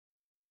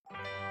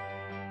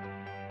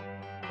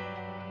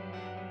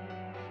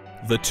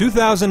The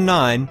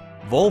 2009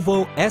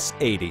 Volvo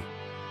S80.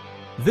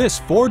 This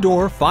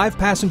four-door,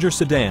 five-passenger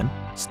sedan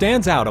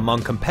stands out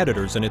among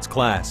competitors in its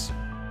class.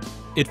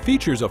 It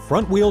features a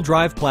front-wheel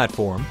drive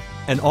platform,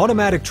 an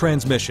automatic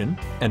transmission,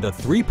 and a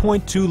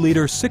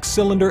 3.2-liter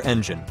six-cylinder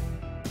engine.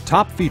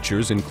 Top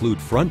features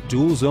include front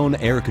dual-zone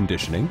air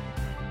conditioning,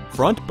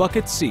 front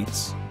bucket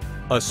seats,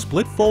 a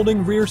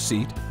split-folding rear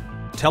seat,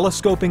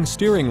 telescoping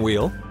steering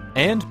wheel,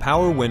 and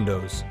power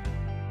windows.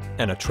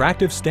 An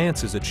attractive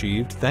stance is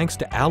achieved thanks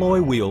to alloy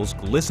wheels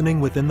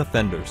glistening within the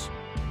fenders.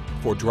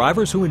 For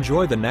drivers who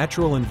enjoy the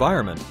natural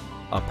environment,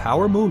 a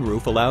power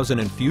moonroof allows an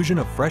infusion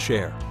of fresh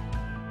air.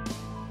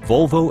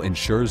 Volvo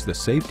ensures the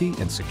safety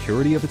and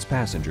security of its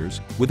passengers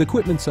with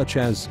equipment such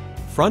as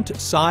front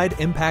side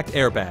impact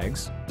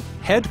airbags,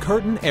 head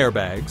curtain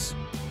airbags,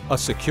 a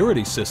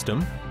security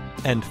system,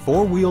 and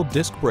four-wheel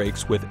disc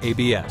brakes with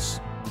ABS.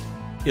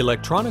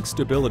 Electronic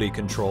stability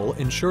control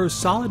ensures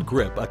solid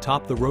grip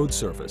atop the road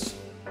surface,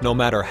 no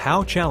matter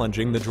how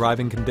challenging the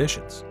driving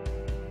conditions.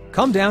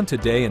 Come down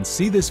today and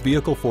see this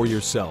vehicle for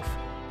yourself.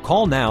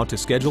 Call now to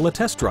schedule a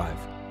test drive.